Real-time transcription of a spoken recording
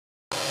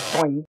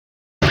Tween.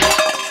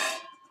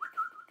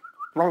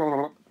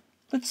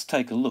 Let's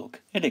take a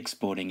look at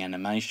exporting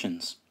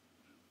animations.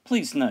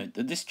 Please note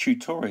that this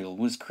tutorial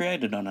was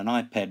created on an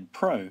iPad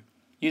Pro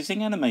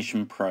using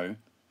Animation Pro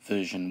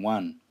version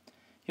 1.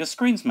 Your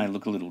screens may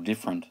look a little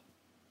different.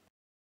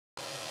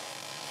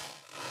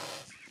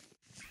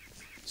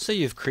 So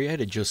you've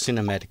created your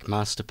cinematic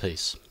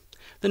masterpiece.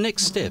 The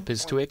next step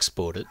is to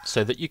export it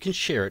so that you can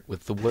share it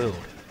with the world.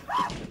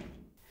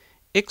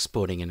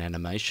 Exporting an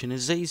animation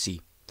is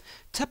easy.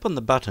 Tap on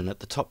the button at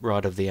the top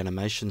right of the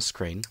animation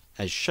screen,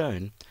 as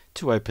shown,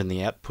 to open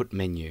the output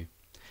menu,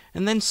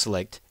 and then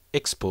select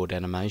Export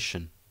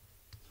Animation.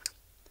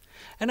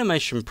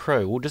 Animation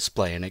Pro will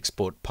display an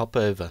export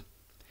popover.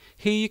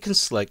 Here you can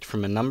select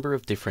from a number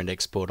of different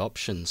export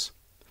options.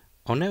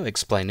 I'll now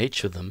explain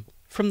each of them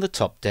from the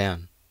top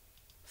down.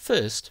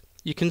 First,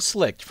 you can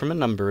select from a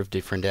number of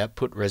different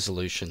output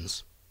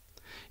resolutions.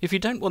 If you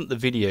don't want the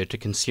video to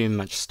consume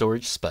much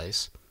storage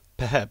space,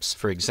 perhaps,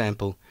 for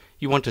example,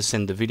 you want to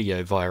send the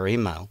video via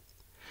email,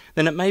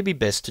 then it may be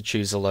best to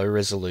choose a low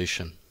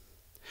resolution.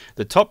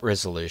 The top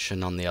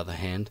resolution, on the other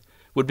hand,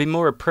 would be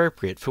more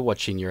appropriate for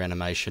watching your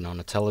animation on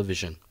a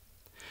television.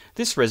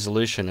 This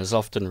resolution is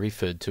often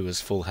referred to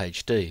as Full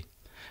HD,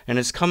 and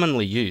is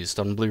commonly used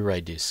on Blu-ray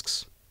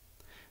discs.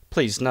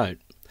 Please note,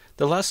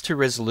 the last two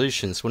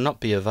resolutions will not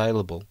be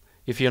available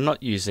if you're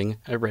not using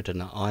a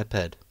Retina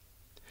iPad.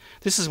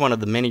 This is one of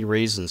the many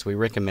reasons we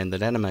recommend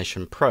that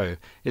Animation Pro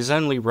is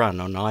only run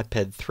on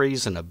iPad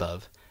 3s and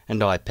above,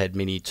 and iPad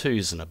Mini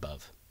 2s and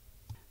above.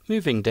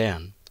 Moving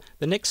down,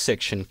 the next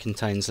section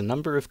contains a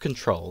number of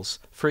controls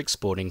for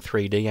exporting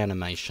 3D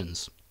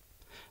animations.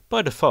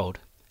 By default,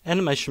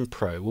 Animation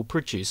Pro will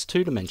produce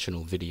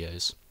two-dimensional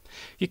videos.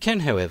 You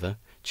can, however,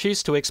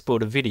 choose to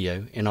export a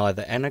video in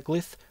either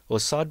anaglyph or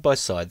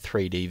side-by-side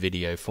 3D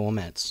video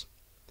formats.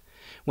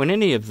 When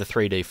any of the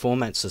 3D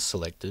formats are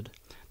selected,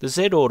 the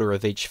Z order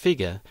of each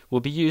figure will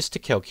be used to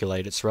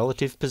calculate its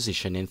relative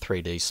position in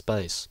 3D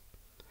space.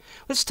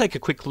 Let's take a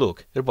quick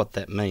look at what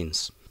that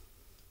means.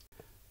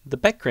 The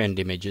background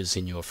images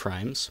in your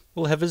frames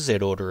will have a Z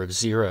order of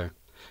 0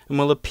 and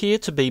will appear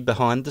to be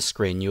behind the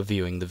screen you're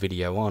viewing the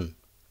video on.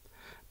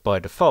 By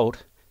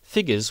default,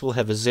 figures will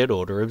have a Z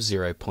order of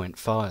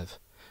 0.5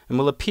 and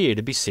will appear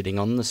to be sitting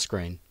on the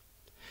screen.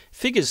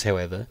 Figures,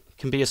 however,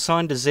 can be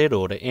assigned a Z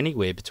order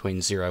anywhere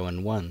between 0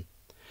 and 1.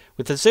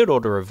 With a Z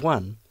order of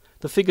 1,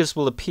 the figures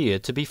will appear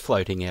to be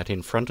floating out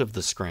in front of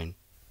the screen.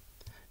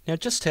 Now,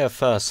 just how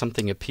far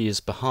something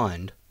appears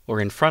behind or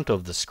in front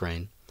of the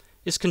screen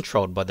is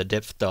controlled by the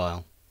depth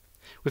dial.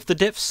 With the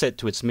depth set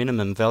to its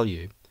minimum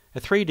value, a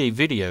 3D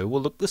video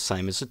will look the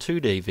same as a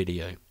 2D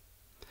video.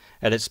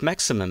 At its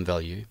maximum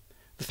value,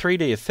 the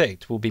 3D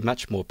effect will be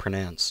much more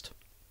pronounced.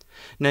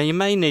 Now, you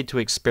may need to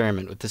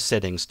experiment with the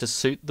settings to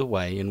suit the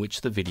way in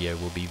which the video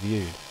will be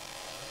viewed.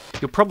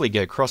 You'll probably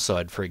go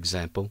cross-eyed, for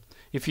example,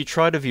 if you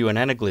try to view an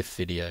anaglyph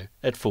video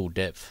at full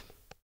depth.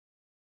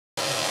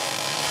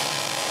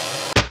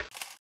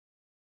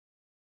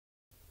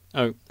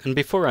 Oh, and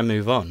before I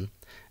move on,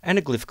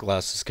 anaglyph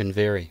glasses can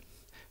vary.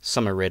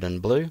 Some are red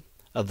and blue,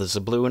 others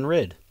are blue and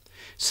red.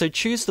 So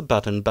choose the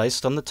button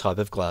based on the type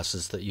of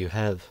glasses that you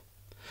have.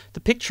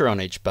 The picture on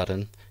each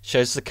button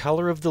shows the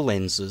colour of the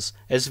lenses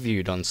as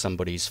viewed on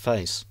somebody's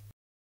face.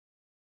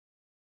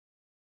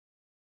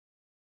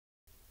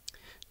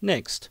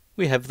 Next,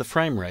 we have the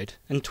frame rate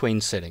and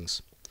tween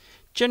settings.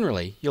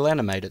 Generally, you'll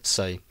animate at,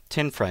 say,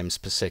 10 frames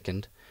per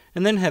second,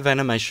 and then have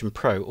Animation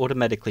Pro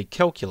automatically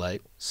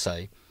calculate,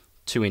 say,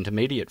 2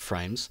 intermediate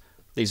frames,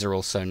 these are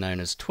also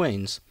known as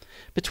tweens,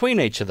 between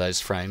each of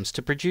those frames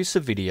to produce a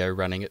video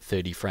running at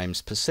 30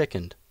 frames per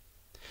second.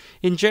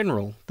 In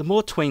general, the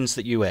more tweens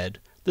that you add,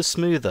 the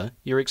smoother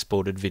your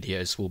exported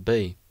videos will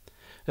be.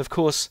 Of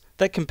course,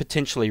 that can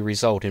potentially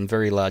result in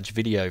very large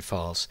video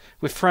files,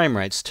 with frame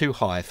rates too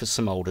high for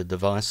some older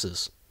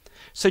devices.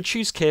 So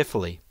choose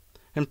carefully,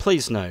 and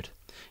please note,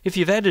 if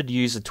you've added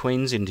user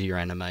tweens into your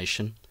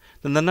animation,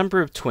 then the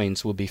number of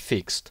tweens will be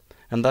fixed,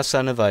 and thus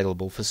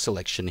unavailable for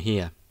selection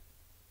here.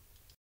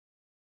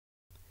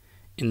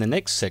 In the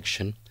next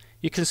section,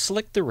 you can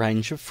select the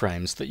range of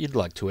frames that you'd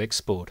like to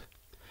export.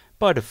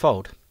 By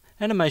default,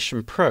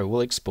 Animation Pro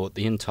will export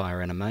the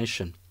entire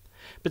animation,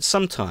 but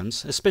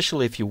sometimes,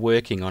 especially if you're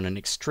working on an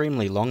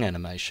extremely long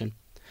animation,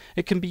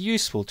 it can be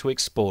useful to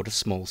export a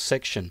small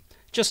section,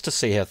 just to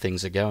see how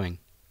things are going.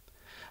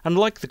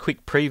 Unlike the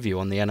quick preview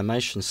on the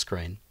animation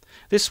screen,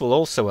 this will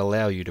also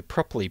allow you to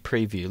properly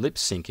preview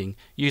lip-syncing,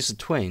 user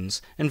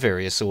tweens, and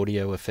various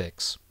audio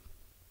effects.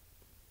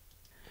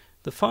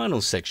 The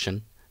final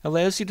section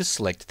allows you to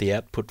select the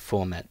output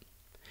format.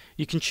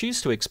 You can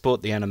choose to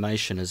export the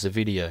animation as a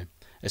video,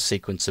 a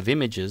sequence of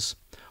images,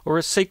 or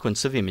a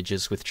sequence of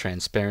images with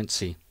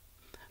transparency.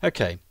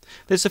 Okay,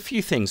 there's a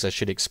few things I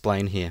should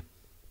explain here.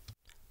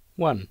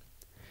 1.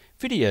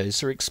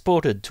 Videos are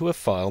exported to a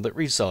file that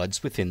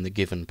resides within the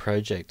given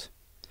project.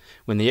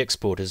 When the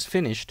export is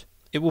finished,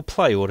 it will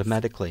play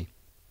automatically.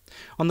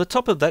 On the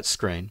top of that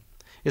screen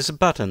is a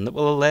button that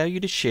will allow you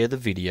to share the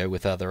video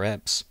with other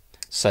apps,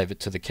 save it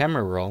to the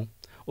camera roll,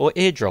 or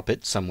airdrop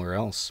it somewhere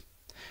else.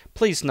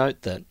 Please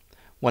note that,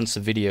 once a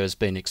video has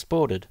been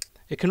exported,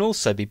 it can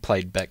also be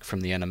played back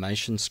from the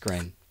animation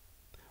screen,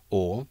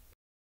 or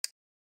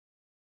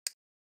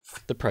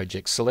the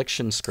project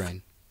selection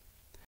screen.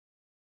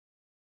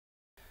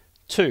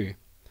 2.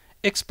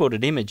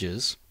 Exported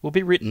images will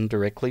be written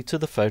directly to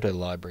the photo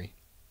library.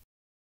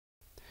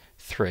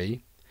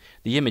 3.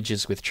 The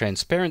images with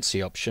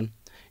transparency option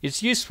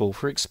is useful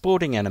for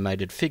exporting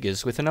animated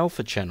figures with an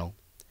alpha channel.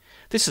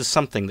 This is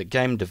something that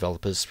game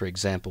developers, for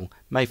example,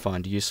 may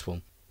find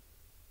useful.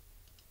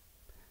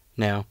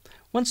 Now,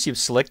 once you've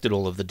selected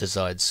all of the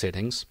desired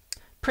settings,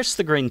 press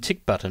the green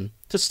tick button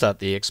to start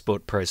the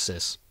export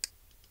process.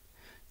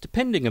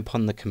 Depending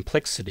upon the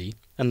complexity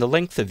and the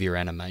length of your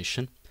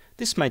animation,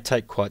 this may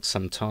take quite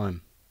some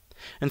time.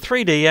 And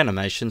 3D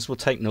animations will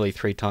take nearly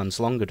 3 times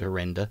longer to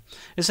render,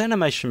 as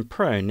Animation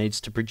Pro needs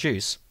to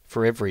produce,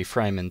 for every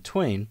frame in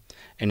Tween,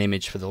 an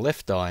image for the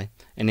left eye,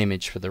 an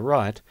image for the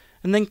right,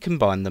 and then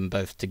combine them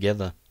both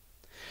together.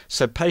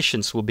 So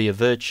patience will be a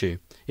virtue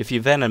if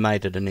you've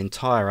animated an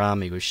entire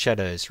army with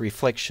shadows,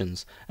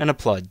 reflections, and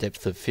applied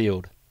depth of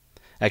field.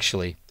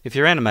 Actually, if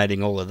you're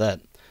animating all of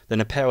that,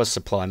 then a power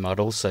supply might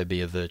also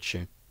be a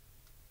virtue.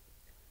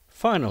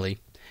 Finally,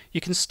 you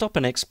can stop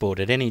an export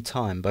at any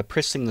time by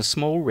pressing the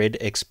small red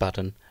X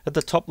button at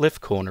the top left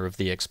corner of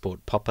the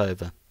export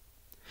popover.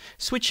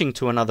 Switching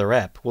to another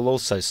app will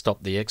also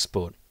stop the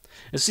export,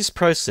 as this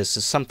process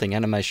is something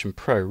Animation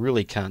Pro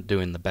really can't do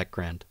in the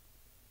background.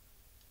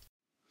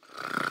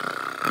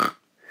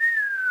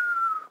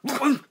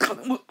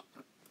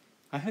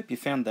 I hope you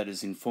found that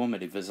as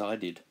informative as I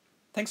did.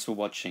 Thanks for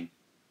watching.